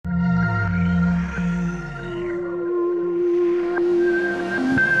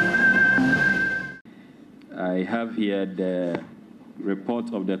have here the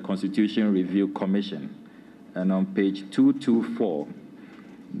report of the Constitution Review Commission. And on page 224,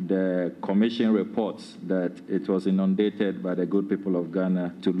 the commission reports that it was inundated by the good people of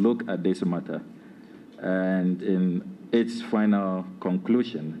Ghana to look at this matter. And in its final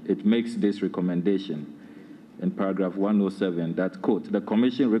conclusion, it makes this recommendation in paragraph 107 that, quote, the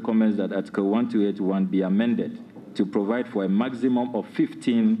commission recommends that Article 1281 be amended to provide for a maximum of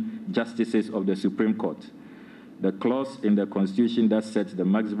 15 justices of the Supreme Court. The clause in the Constitution that sets the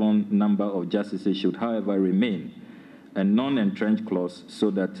maximum number of justices should, however, remain a non-entrenched clause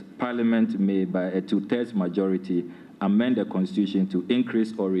so that Parliament may, by a two-thirds majority, amend the Constitution to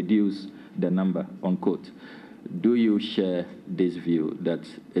increase or reduce the number, unquote. Do you share this view that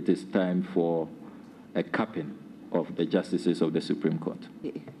it is time for a capping of the justices of the Supreme Court?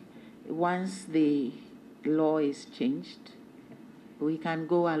 Once the law is changed, we can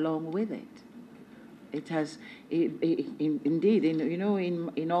go along with it. It has, indeed,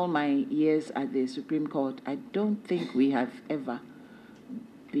 in all my years at the Supreme Court, I don't think we have ever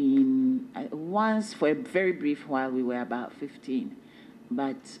been, once for a very brief while we were about 15,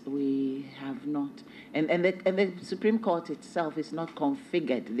 but we have not. And the Supreme Court itself is not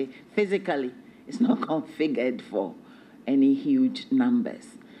configured, physically, it's not configured for any huge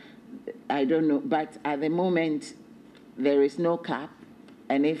numbers. I don't know, but at the moment, there is no cap,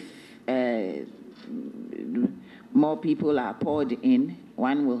 and if more people are poured in,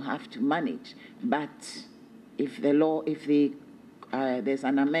 one will have to manage. But if there's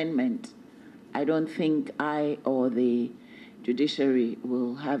an amendment, I don't think I or the judiciary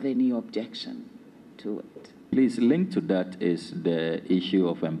will have any objection to it. Please, linked to that is the issue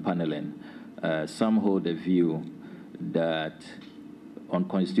of empaneling. Some hold the view that on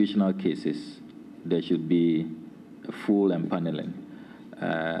constitutional cases, there should be a full empaneling.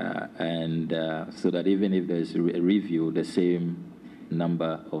 So that even if there's a review, the same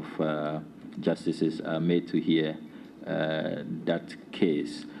number of justices are made to hear that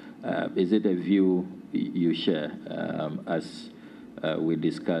case. Is it a view you share as we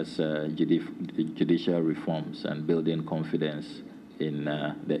discuss judicial reforms and building confidence in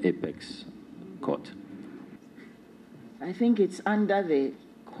the apex court? I think it's under the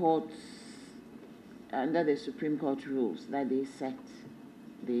Supreme Court rules that they set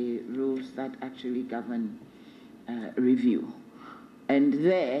the rules that actually govern review. And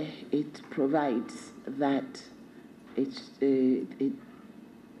there it provides that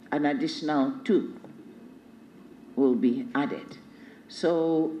an additional 2 will be added.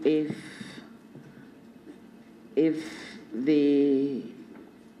 So if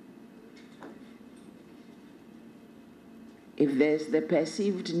there's the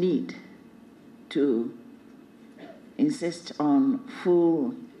perceived need to insist on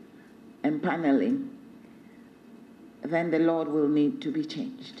full empaneling, then the law will need to be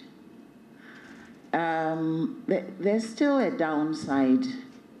changed. There's still a downside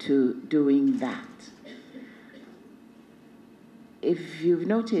to doing that. If you've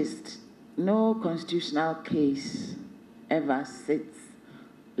noticed, no constitutional case ever sits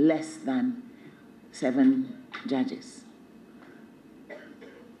less than 7 judges.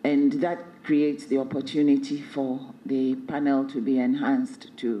 And that creates the opportunity for the panel to be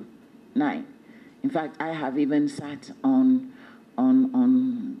enhanced to 9. In fact, I have even sat on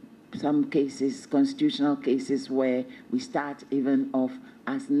some cases, constitutional cases, where we start even off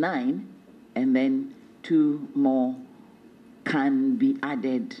as 9, and then 2 more can be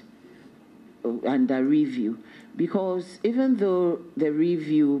added under review. Because even though the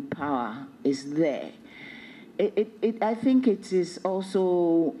review power is there, I think it is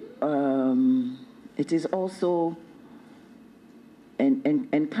also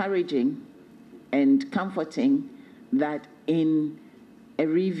encouraging and comforting that in a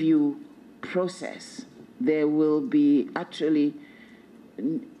review process there will be actually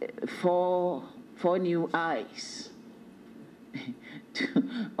 4 new eyes,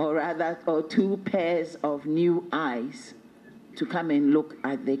 or 2 pairs of new eyes to come and look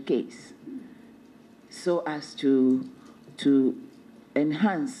at the case, so as to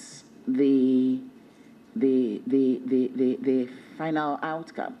enhance the final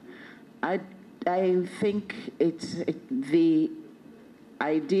outcome. I think the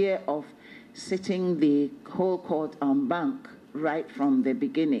idea of sitting the whole court en banc right from the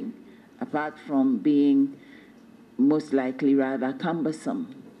beginning, apart from being most likely rather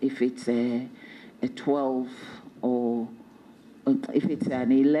cumbersome if it's a 12 or if it's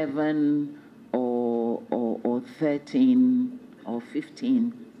an 11 or 13 or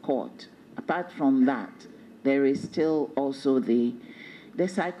 15 court. Apart from that, there is still also the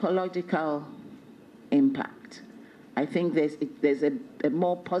psychological impact I think there's a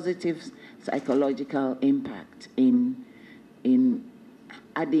more positive psychological impact in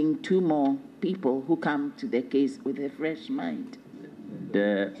adding 2 more people who come to the case with a fresh mind.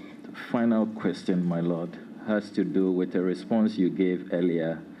 The final question, my Lord, has to do with a response you gave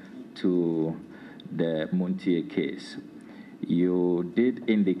earlier to the Montier case. You did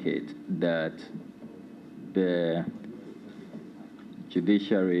indicate that the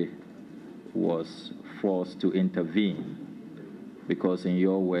judiciary was forced to intervene because, in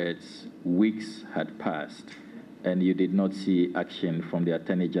your words, weeks had passed and you did not see action from the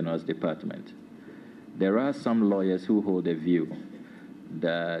Attorney General's department. There are some lawyers who hold a view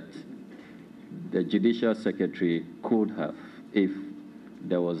that the Judicial Secretary could have, if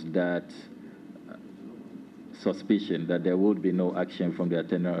there was that suspicion that there would be no action from the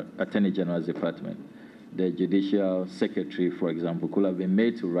Attorney General's department, the Judicial Secretary, for example, could have been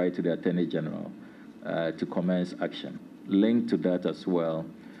made to write to the Attorney General to commence action. Linked to that as well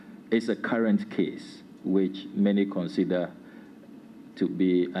is a current case which many consider to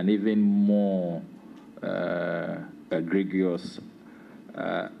be an even more egregious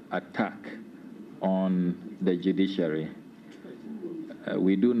attack on the judiciary.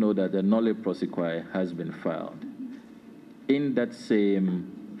 We do know that the nolle prosequi has been filed. In that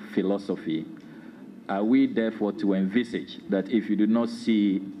same philosophy, are we therefore to envisage that if you do not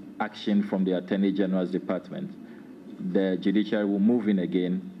see action from the Attorney General's department, the judiciary will move in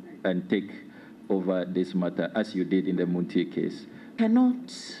again and take over this matter, as you did in the Montier case?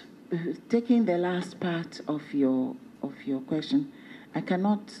 Taking the last part of your question, I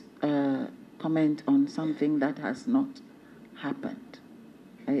cannot comment on something that has not happened.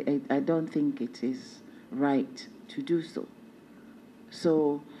 I don't think it is right to do so.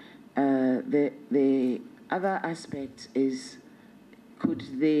 So the other aspect is, could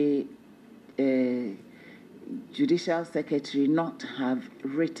the Judicial Secretary not have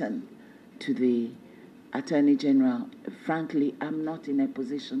written to the Attorney General? Frankly, I'm not in a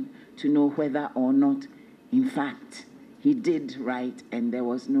position to know whether or not, in fact, he did write and there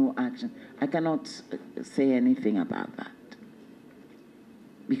was no action. I cannot say anything about that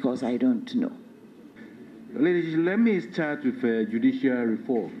because I don't know. Ladies, let me start with judicial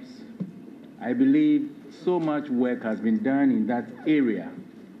reforms. I believe so much work has been done in that area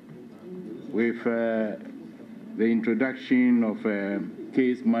with the introduction of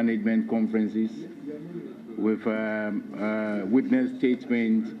case management conferences, with witness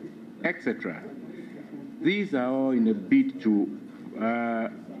statements, etc. These are all in a bid to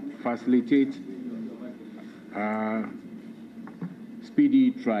facilitate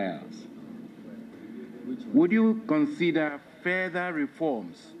speedy trials. Would you consider further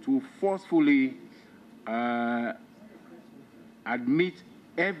reforms to forcefully admit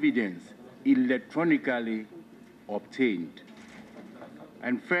evidence electronically obtained?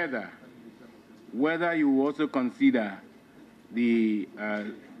 And further, whether you also consider the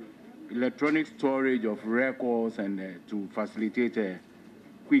electronic storage of records and to facilitate a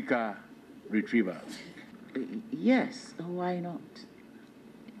quicker retrieval? Yes, why not?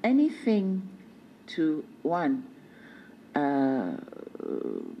 Anything to, one,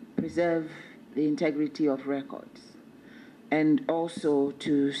 preserve the integrity of records, and also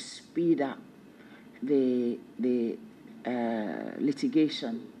to speed up the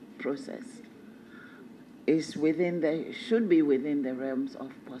litigation process should be within the realms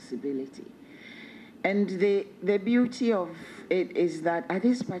of possibility. And the beauty of it is that at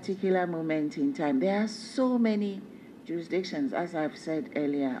this particular moment in time, there are so many jurisdictions, as I've said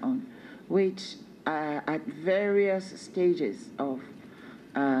earlier on, which are at various stages of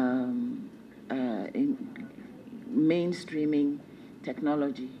in mainstreaming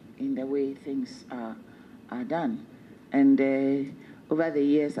technology in the way things are done. And over the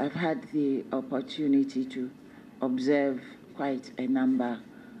years, I've had the opportunity to observe quite a number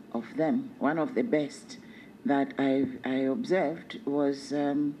of them. One of the best that I observed was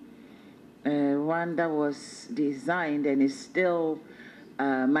one that was designed and is still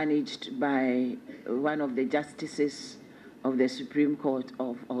managed by one of the justices of the Supreme Court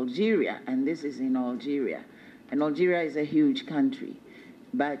of Algeria, and this is in Algeria. And Algeria is a huge country,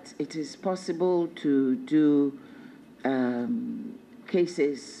 but it is possible to do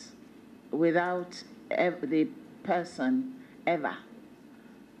cases without the person ever,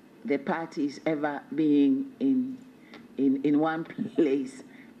 the parties ever being in one place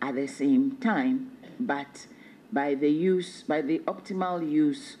at the same time, but by the optimal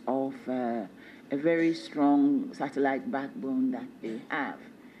use of a very strong satellite backbone that they have.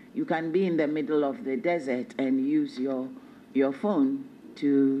 You can be in the middle of the desert and use your phone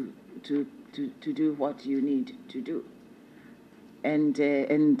to to do what you need to do.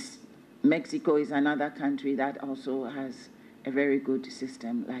 And Mexico is another country that also has a very good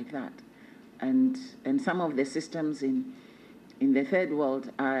system like that. And some of the systems in the third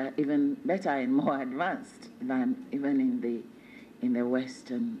world are even better and more advanced than even in the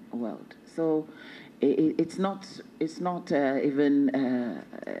Western world. So it's not even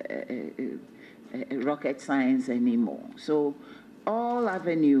rocket science anymore. So all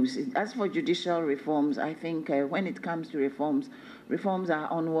avenues. As for judicial reforms, I think when it comes to reforms are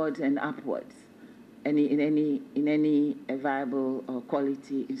onwards and upwards. In any viable or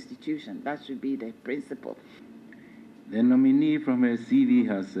quality institution, that should be the principle. The nominee from her CV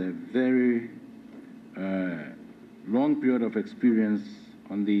has a very long period of experience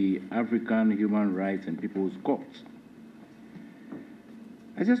on the African Human Rights and People's Court.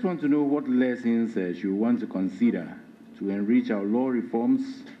 I just want to know what lessons you want to consider to enrich our law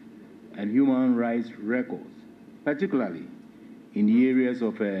reforms and human rights records, particularly in the areas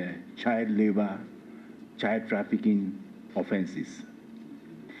of child labor, child trafficking offenses.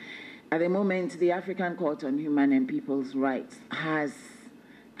 At the moment, the African Court on Human and People's Rights has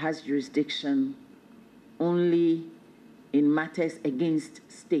jurisdiction only in matters against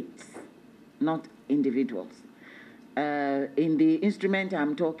states, not individuals. In the instrument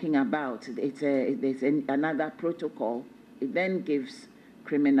I'm talking about, there's another protocol. It then gives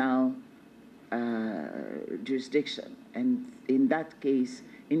criminal jurisdiction, and in that case,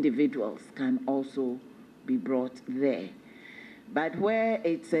 individuals can also be brought there. But where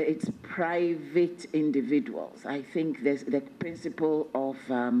it's private individuals, I think there's the principle of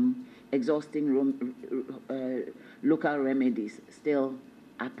exhausting local remedies still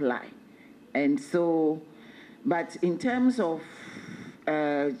apply. And so, but in terms of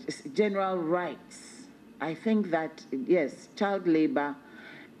general rights, I think that, yes, child labor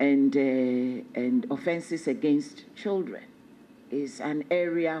and offenses against children is an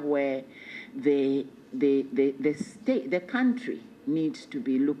area where the state, the country needs to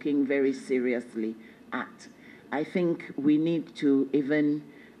be looking very seriously at. I think we need to even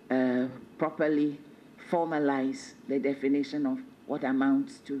properly formalize the definition of what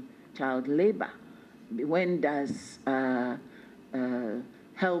amounts to child labor. When does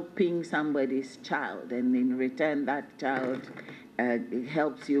helping somebody's child, and in return that child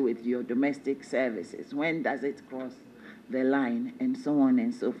helps you with your domestic services, when does it cross the line, and so on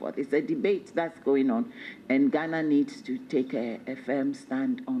and so forth? It's a debate that's going on, and Ghana needs to take a firm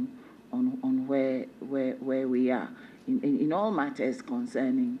stand on where we are in all matters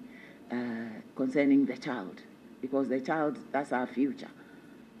concerning the child, because the child, that's our future.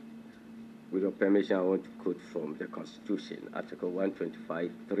 With your permission, I want to quote from the Constitution, Article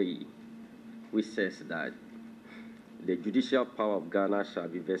 125(3), which says that the judicial power of Ghana shall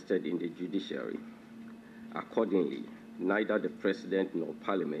be vested in the judiciary. Accordingly, neither the President nor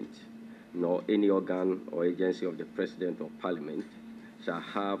Parliament, nor any organ or agency of the President or Parliament shall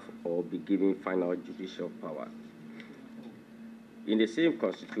have or be given final judicial power. In the same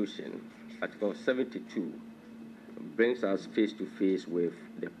Constitution, Article 72 brings us face to face with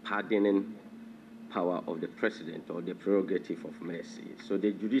the pardoning power of the President, or the prerogative of mercy. So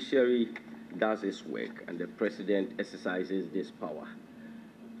the judiciary does its work, and the President exercises this power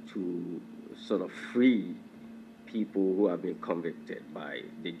to sort of free people who have been convicted by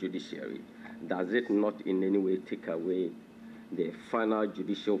the judiciary. Does it not in any way take away the final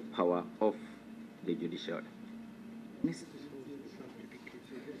judicial power of the judiciary?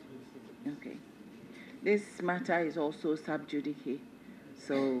 Okay. This matter is also sub judice,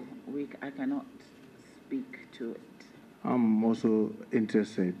 so I cannot speak to it. I'm also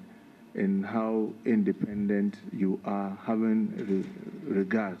interested in how independent you are, having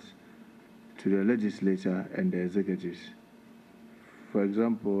regards to the legislature and the executives. For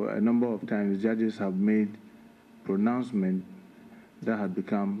example, a number of times judges have made pronouncements that have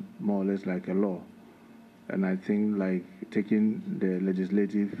become more or less like a law. And I think like taking the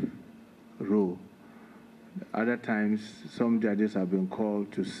legislative role. Other times, some judges have been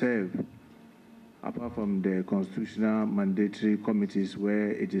called to serve, apart from the constitutional mandatory committees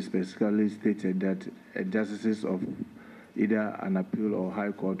where it is specifically stated that justices of either an appeal or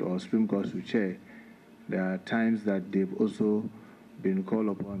high court or Supreme Court should chair. There are times that they've also been called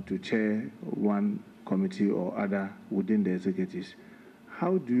upon to chair one committee or other within the executives.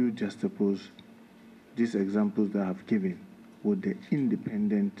 How do you juxtapose these examples that I have given with the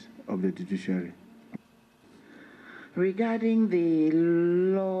independence of the judiciary? Regarding the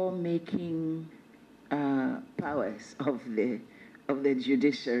lawmaking powers of the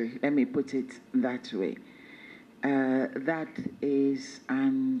judiciary, let me put it that way. That is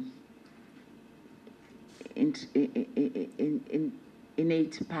an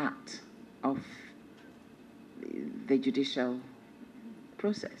innate part of the judicial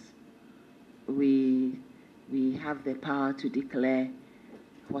process. We have the power to declare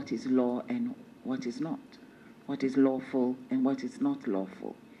what is law and what is not, what is lawful and what is not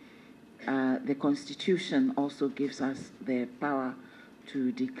lawful. The Constitution also gives us the power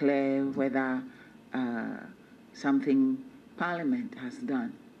to declare whether something Parliament has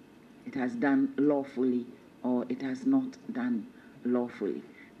done, it has done lawfully or it has not done lawfully.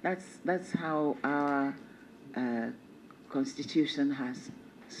 That's how our Constitution has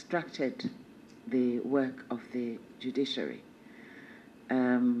structured the work of the judiciary.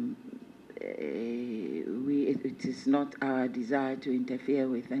 It is not our desire to interfere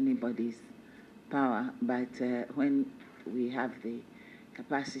with anybody's power, but when we have the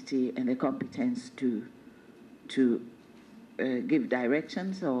capacity and the competence to give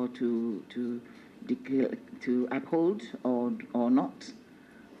directions or to uphold or not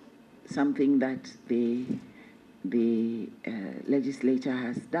something that the legislature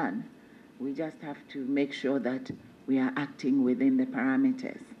has done, we just have to make sure that we are acting within the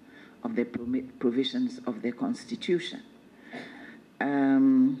parameters of the provisions of the Constitution.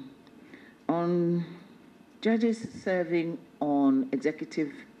 On judges serving on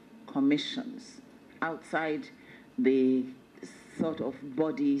executive commissions outside the sort of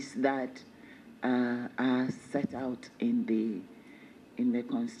bodies that are set out in the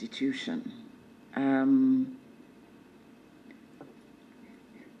Constitution.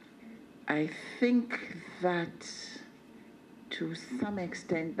 I think that to some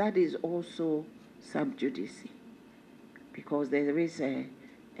extent that is also sub judice, because there is a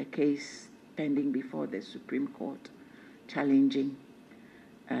case pending before the Supreme Court challenging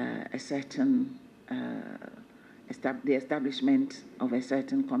a certain the establishment of a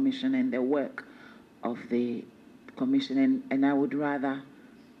certain commission and the work of the commission, and I would rather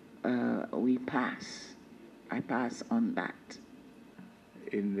I pass on that.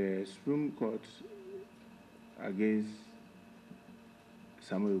 In the Supreme Court against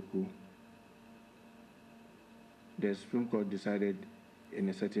Samuel Ku, the Supreme Court decided in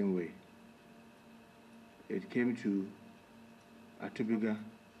a certain way. It came to Atubiga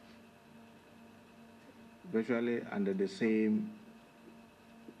virtually under the same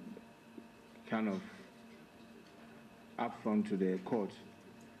kind of upfront to the court.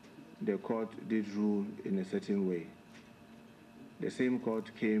 The court did rule in a certain way. The same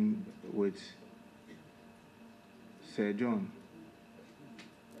court came with Sir John,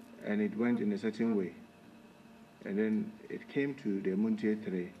 and it went in a certain way. And then it came to the Muntie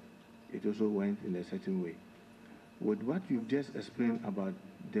 3, it also went in a certain way. With what you've just explained about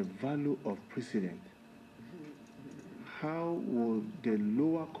the value of precedent, how will the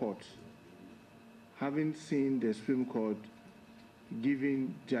lower court, having seen the Supreme Court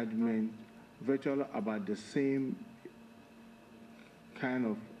giving judgment virtually about the same kind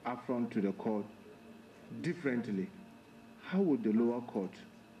of affront to the court differently, how would the lower court,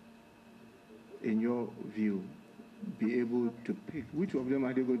 in your view, be able to pick? Which of them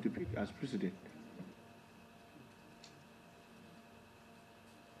are they going to pick as precedent?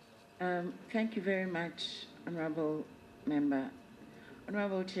 Thank you very much, Honorable Member.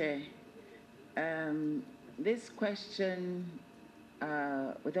 Honorable Chair, this question,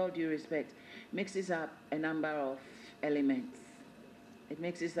 with all due respect, mixes up a number of elements. It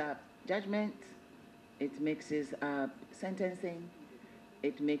mixes up judgment, it mixes up sentencing,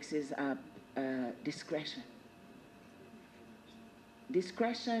 it mixes up discretion.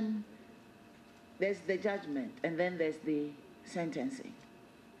 Discretion, there's the judgment, and then there's the sentencing.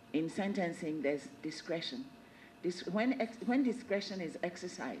 In sentencing, there's discretion. When discretion is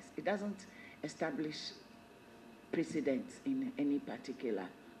exercised, it doesn't establish precedents in any particular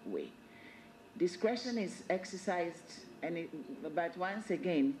way. Discretion is exercised, but once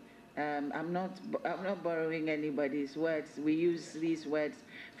again, I'm not borrowing anybody's words. We use these words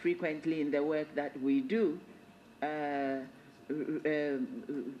frequently in the work that we do.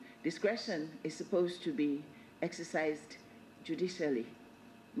 Discretion is supposed to be exercised judicially,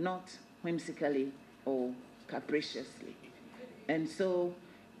 not whimsically or capriciously. And so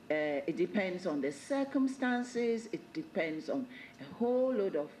it depends on the circumstances, it depends on a whole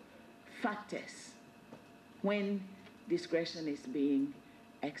load of factors when discretion is being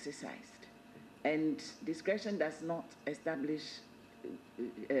exercised. And discretion does not establish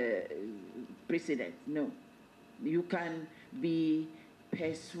precedent, no. You can be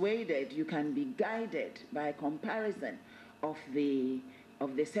persuaded, you can be guided by a comparison of the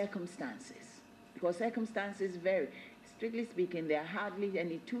circumstances, because circumstances vary. Strictly speaking, there are hardly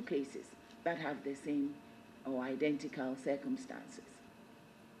any two cases that have the same or identical circumstances.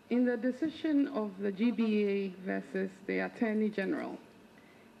 In the decision of the GBA versus the Attorney General,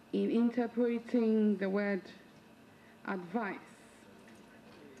 in interpreting the word advice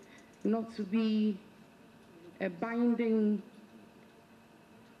not to be a binding,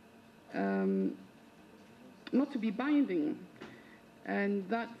 not to be binding, and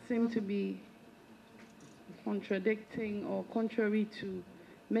that seemed to be contradicting or contrary to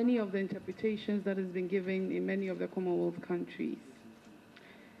many of the interpretations that has been given in many of the Commonwealth countries.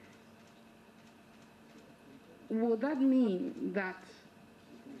 Would that mean that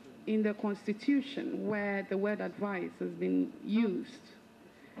in the Constitution, where the word advice has been used,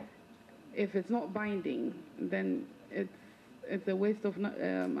 if it's not binding, then it's a waste of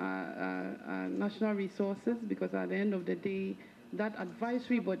national resources, because at the end of the day, that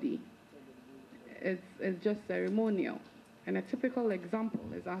advisory body is just ceremonial. And a typical example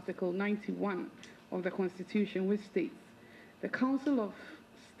is Article 91 of the Constitution, which states, "The Council of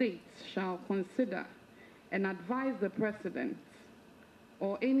States shall consider and advise the President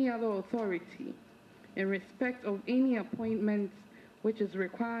or any other authority in respect of any appointment which is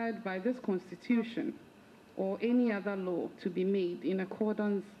required by this Constitution or any other law to be made in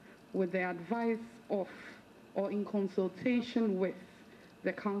accordance with the advice of or in consultation with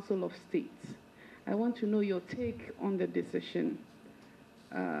the Council of States." I want to know your take on the decision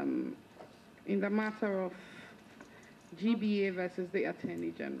in the matter of GBA versus the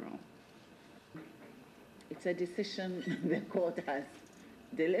Attorney General. It's a decision the court has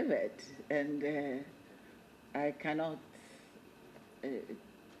delivered, and I cannot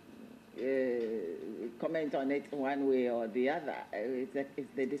comment on it one way or the other.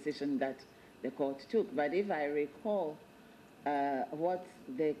 It's the decision that the court took. But if I recall, what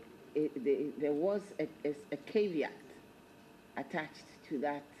there was a caveat attached to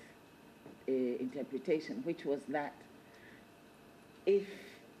that interpretation, which was that if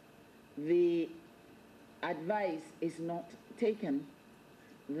the advice is not taken,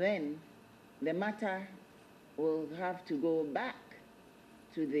 then the matter will have to go back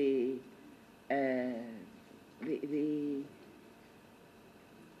to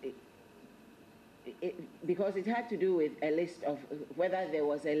because it had to do with a list of whether there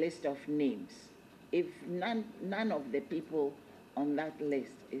was a list of names. If none of the people on that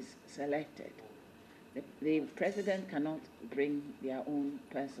list is selected, the president cannot bring their own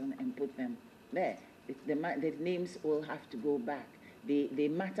person and put them there. The names will have to go back. The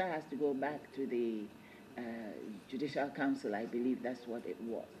matter has to go back to the Judicial Council, I believe that's what it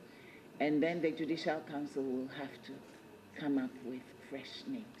was. And then the Judicial Council will have to come up with fresh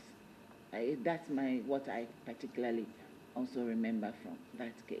names. That's what I particularly also remember from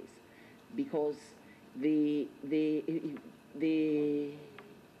that case, because the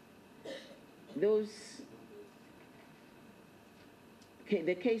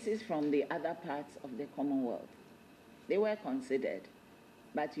cases from the other parts of the Commonwealth, they were considered,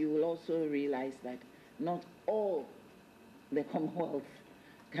 but you will also realize that not all the Commonwealth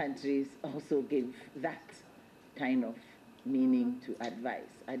countries also give that kind of meaning to advice.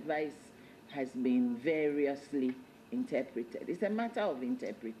 Advice has been variously interpreted. It's a matter of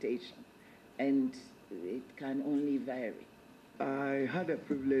interpretation, and it can only vary. I had a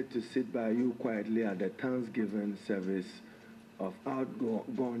privilege to sit by you quietly at the Thanksgiving service of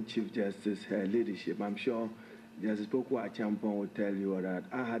outgone Chief Justice, her leadership. I'm sure Justice Poku Achampong will tell you that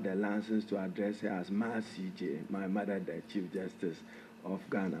I had the license to address her as Ma CJ, my mother, the Chief Justice of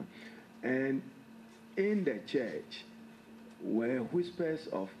Ghana. And in the church were whispers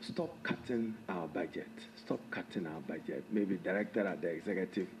of stop cutting our budget, maybe directed at the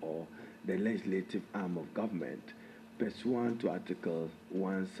executive or the legislative arm of government, pursuant to Article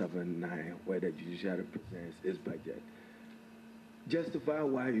 179, where the judiciary presents its budget. Justify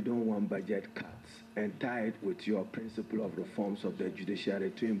why you don't want budget cuts and tie it with your principle of reforms of the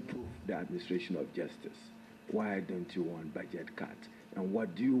judiciary to improve the administration of justice. Why don't you want budget cuts? And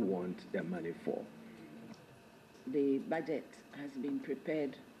what do you want the money for? The budget has been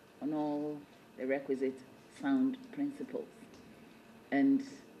prepared on all the requisite sound principles, and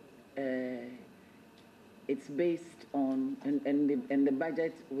it's based on, and the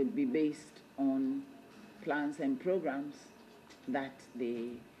budget would be based on plans and programs that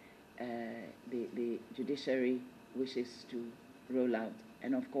the judiciary wishes to roll out,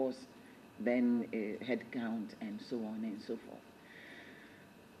 and of course, then headcount and so on and so forth.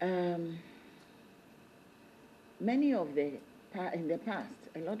 Many of in the past,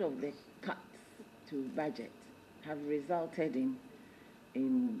 a lot of the cuts to budget have resulted in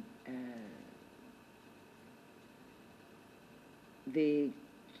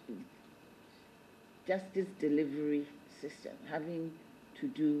justice delivery system, having to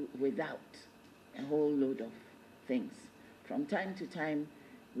do without a whole load of things. From time to time,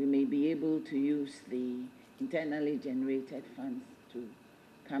 we may be able to use the internally generated funds to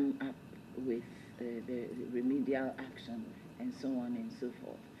come up with the remedial action and so on and so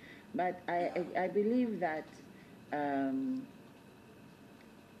forth. But I believe that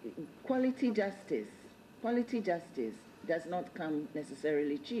quality justice does not come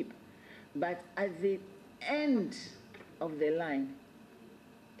necessarily cheap. But at the end of the line,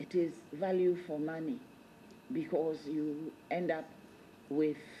 it is value for money, because you end up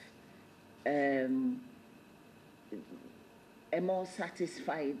with a more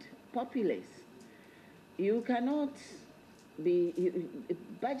satisfied populace. You cannot be,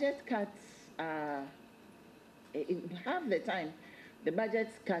 budget cuts are, half the time, the budget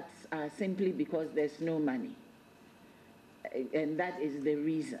cuts are simply because there's no money. And that is the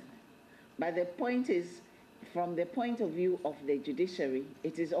reason. But the point is, from the point of view of the judiciary,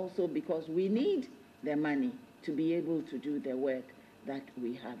 it is also because we need the money to be able to do the work that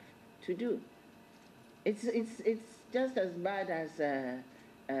we have to do. It's just as bad as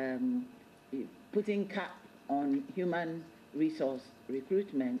putting cap on human resource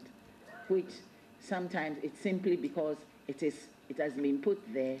recruitment, which sometimes it's simply because it has been put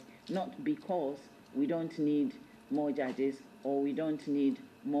there, not because we don't need more judges or we don't need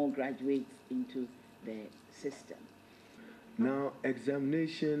more graduates into the system. Now,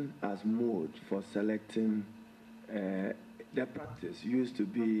 examination as mode for selecting the practice used to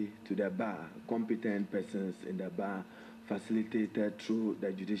be to the bar, competent persons in the bar, facilitated through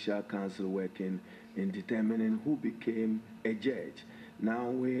the Judicial Council working in determining who became a judge. Now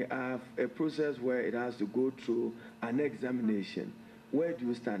we have a process where it has to go through an examination. Where do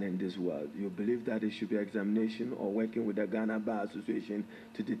you stand in this world? You believe that it should be examination or working with the Ghana Bar Association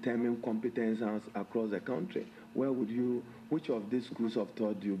to determine competence across the country? Where would you, which of these schools of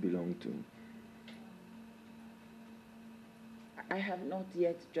thought do you belong to? I have not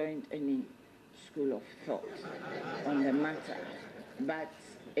yet joined any school of thought on the matter, but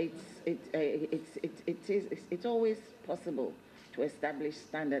it's always possible to establish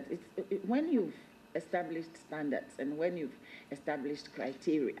standards. When you've established standards and when you've established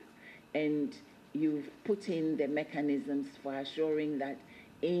criteria and you've put in the mechanisms for assuring that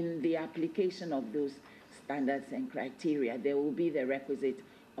in the application of those standards and criteria there will be the requisite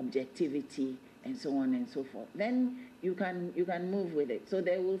objectivity and so on and so forth, then you can move with it. So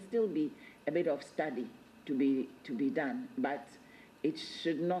there will still be a bit of study to be done, but it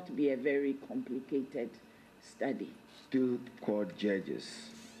should not be a very complicated study. Appeal court judges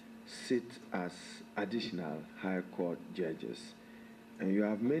sit as additional high court judges, and you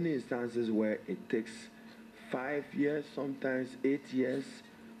have many instances where it takes 5 years, sometimes 8 years,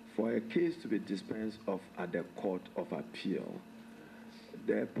 for a case to be dispensed of at the Court of Appeal.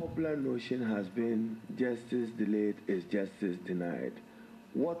 The popular notion has been justice delayed is justice denied.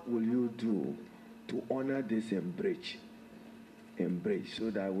 What will you do to honor this in bridge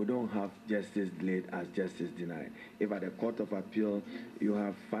so that we don't have justice delayed as justice denied? If at the Court of Appeal you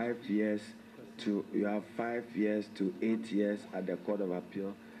have 5 years to 8 years at the Court of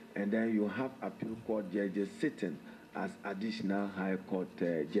Appeal, and then you have appeal court judges sitting as additional high court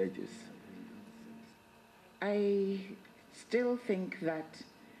judges. I still think that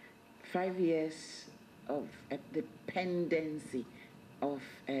 5 years of the pendency of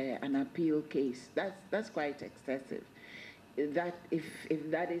an appeal case, that's quite excessive. That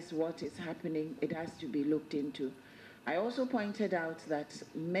if that is what is happening, it has to be looked into. I also pointed out that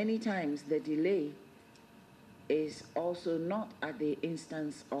many times the delay is also not at the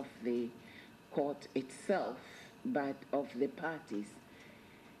instance of the court itself, but of the parties.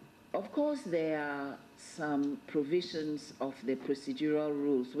 Of course, there are some provisions of the procedural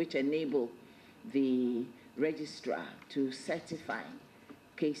rules which enable the registrar to certify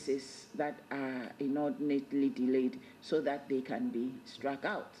cases that are inordinately delayed so that they can be struck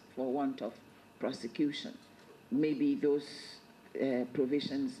out for want of prosecution. Maybe those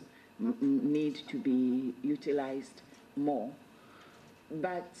provisions need to be utilized more.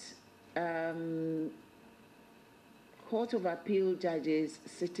 But Court of Appeal judges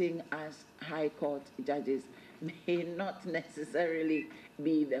sitting as High Court judges may not necessarily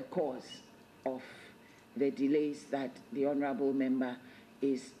be the cause of the delays that the Honorable Member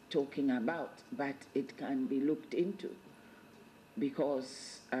is talking about, but it can be looked into,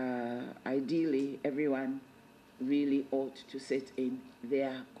 because ideally everyone really ought to sit in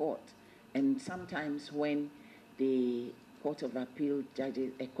their court. And sometimes when the Court of Appeal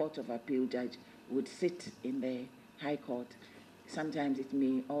judges, a Court of Appeal judge would sit in the High Court, sometimes it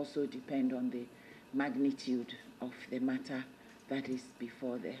may also depend on the magnitude of the matter that is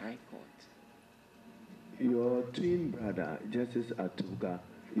before the High Court. Your twin brother, Justice Atuga,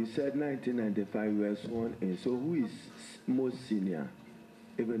 you said 1995 you were sworn in. So who is most senior?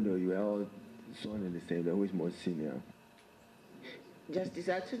 Even though you were all sworn in the same day, who is most senior? Justice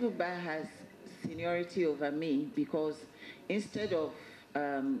Atuguba has seniority over me because instead of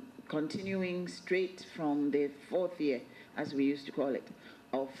continuing straight from the fourth year, as we used to call it,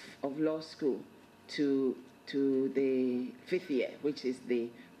 of law school to the fifth year, which is the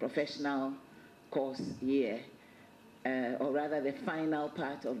professional course year, or rather the final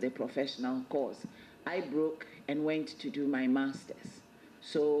part of the professional course, I broke and went to do my master's.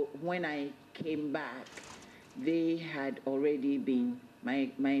 So when I came back, they had already been,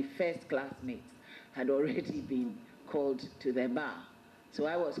 my first classmates had already been called to the bar. So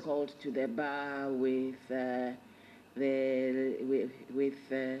I was called to the bar with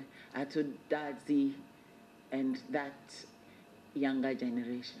Atudazi and that younger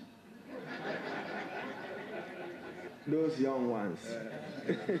generation. Those young ones.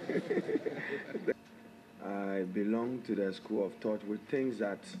 I belong to the school of thought which thinks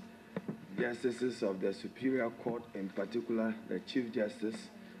that justices of the Superior Court, in particular the Chief Justice,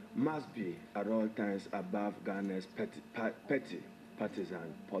 must be at all times above Ghana's petty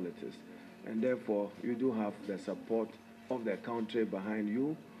partisan politics. And therefore, you do have the support of the country behind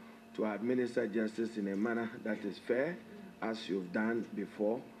you to administer justice in a manner that is fair, as you've done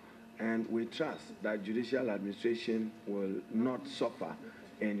before. And we trust that judicial administration will not suffer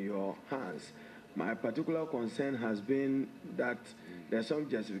in your hands. My particular concern has been that there's some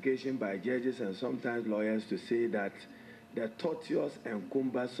justification by judges and sometimes lawyers to say that the tortuous and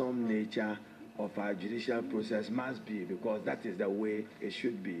cumbersome nature of our judicial process must be because that is the way it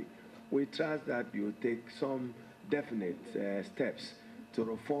should be. We trust that you take some definite steps to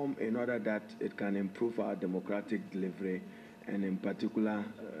reform in order that it can improve our democratic delivery and in particular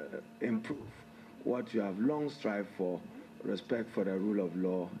improve what you have long strived for, respect for the rule of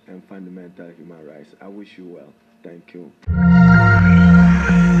law and fundamental human rights. I wish you well. Thank you.